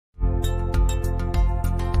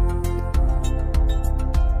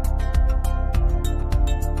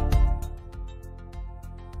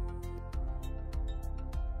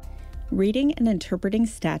Reading and Interpreting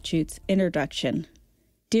Statutes Introduction.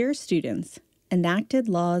 Dear students, enacted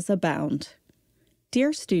laws abound.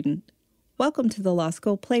 Dear student, welcome to the Law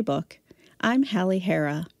School Playbook. I'm Hallie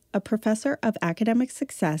Hara, a professor of academic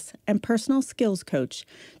success and personal skills coach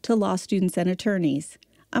to law students and attorneys.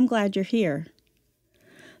 I'm glad you're here.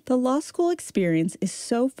 The law school experience is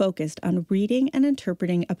so focused on reading and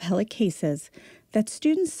interpreting appellate cases that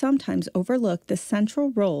students sometimes overlook the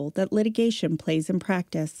central role that litigation plays in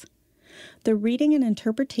practice. The reading and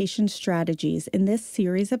interpretation strategies in this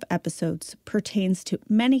series of episodes pertains to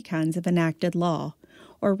many kinds of enacted law,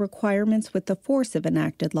 or requirements with the force of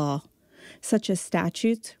enacted law, such as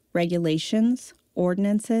statutes, regulations,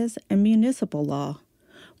 ordinances, and municipal law.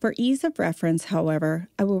 For ease of reference, however,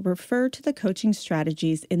 I will refer to the coaching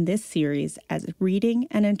strategies in this series as reading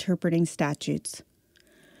and interpreting statutes.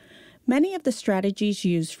 Many of the strategies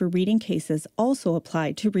used for reading cases also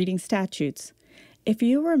apply to reading statutes. If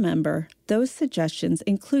you remember, those suggestions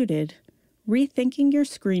included rethinking your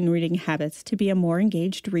screen reading habits to be a more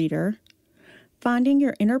engaged reader, finding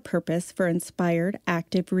your inner purpose for inspired,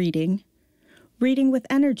 active reading, reading with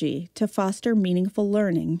energy to foster meaningful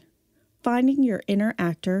learning, finding your inner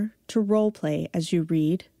actor to role play as you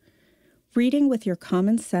read, reading with your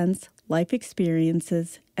common sense, life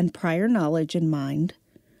experiences, and prior knowledge in mind,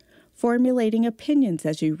 formulating opinions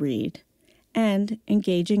as you read, and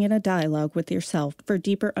engaging in a dialogue with yourself for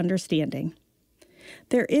deeper understanding.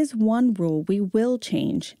 There is one rule we will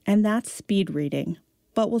change, and that's speed reading,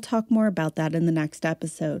 but we'll talk more about that in the next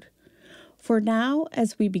episode. For now,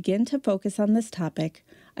 as we begin to focus on this topic,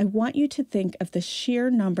 I want you to think of the sheer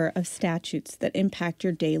number of statutes that impact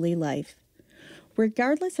your daily life.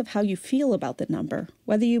 Regardless of how you feel about the number,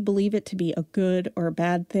 whether you believe it to be a good or a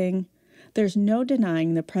bad thing, there's no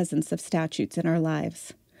denying the presence of statutes in our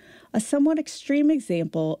lives. A somewhat extreme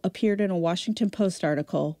example appeared in a Washington Post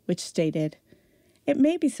article which stated, "It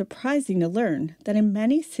may be surprising to learn that in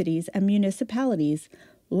many cities and municipalities,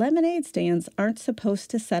 lemonade stands aren't supposed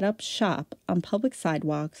to set up shop on public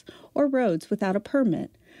sidewalks or roads without a permit,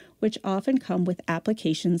 which often come with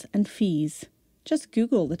applications and fees." Just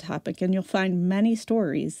Google the topic and you'll find many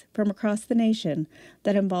stories from across the nation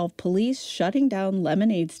that involve police shutting down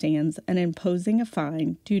lemonade stands and imposing a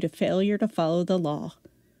fine due to failure to follow the law.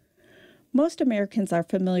 Most Americans are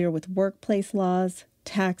familiar with workplace laws,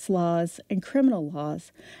 tax laws, and criminal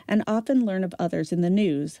laws, and often learn of others in the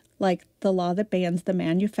news, like the law that bans the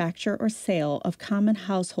manufacture or sale of common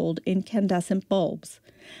household incandescent bulbs,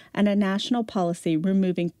 and a national policy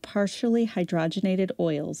removing partially hydrogenated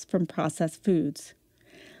oils from processed foods.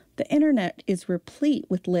 The internet is replete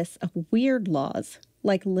with lists of weird laws,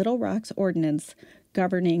 like Little Rock's ordinance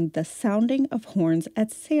governing the sounding of horns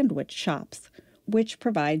at sandwich shops, which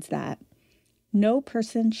provides that no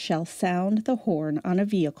person shall sound the horn on a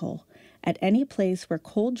vehicle at any place where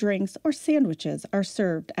cold drinks or sandwiches are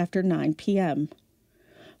served after 9 p.m.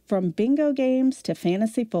 From bingo games to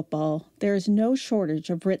fantasy football, there is no shortage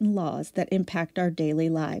of written laws that impact our daily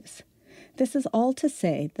lives. This is all to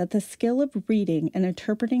say that the skill of reading and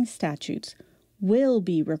interpreting statutes will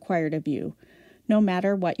be required of you, no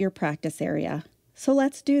matter what your practice area. So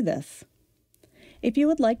let's do this. If you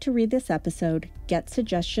would like to read this episode, get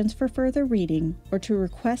suggestions for further reading, or to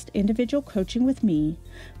request individual coaching with me,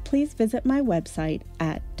 please visit my website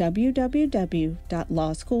at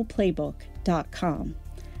www.lawschoolplaybook.com.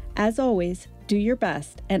 As always, do your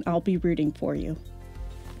best, and I'll be rooting for you.